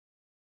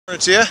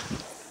Morning to you.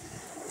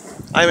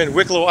 I'm in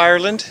Wicklow,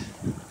 Ireland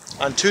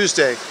on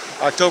Tuesday,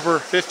 October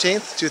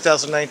 15th,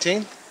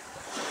 2019.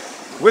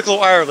 Wicklow,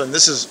 Ireland,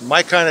 this is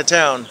my kind of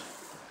town.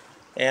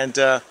 And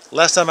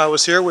last time I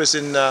was here was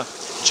in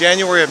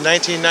January of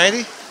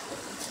 1990.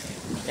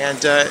 And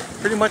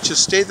pretty much has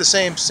stayed the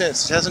same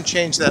since. It hasn't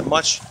changed that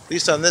much, at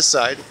least on this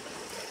side.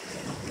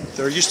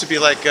 There used to be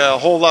like a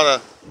whole lot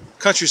of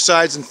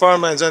countrysides and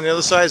farmlands on the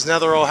other sides. Now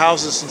they're all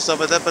houses and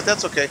stuff like that, but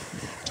that's okay.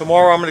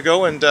 Tomorrow I'm going to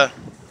go and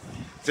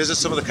visit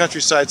some of the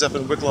countrysides up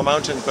in Wicklow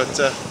Mountain, but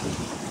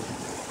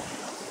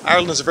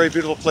Ireland is a very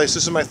beautiful place.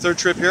 This is my third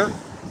trip here.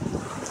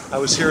 I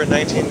was here in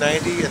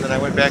 1990 and then I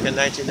went back in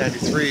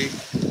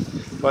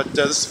 1993, but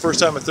this is the first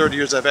time in 30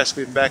 years I've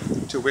actually been back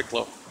to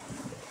Wicklow.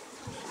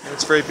 And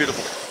it's very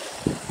beautiful.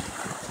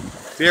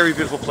 Very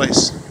beautiful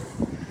place.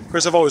 Of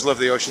course, I've always loved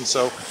the ocean,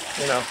 so,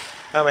 you know,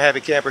 I'm a happy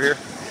camper here.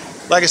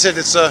 Like I said,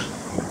 it's,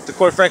 to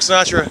quote Frank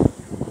Sinatra,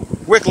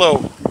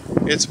 Wicklow,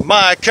 it's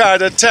my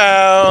kind of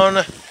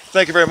town.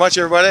 Thank you very much,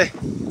 everybody.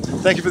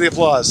 Thank you for the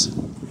applause.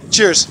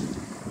 Cheers.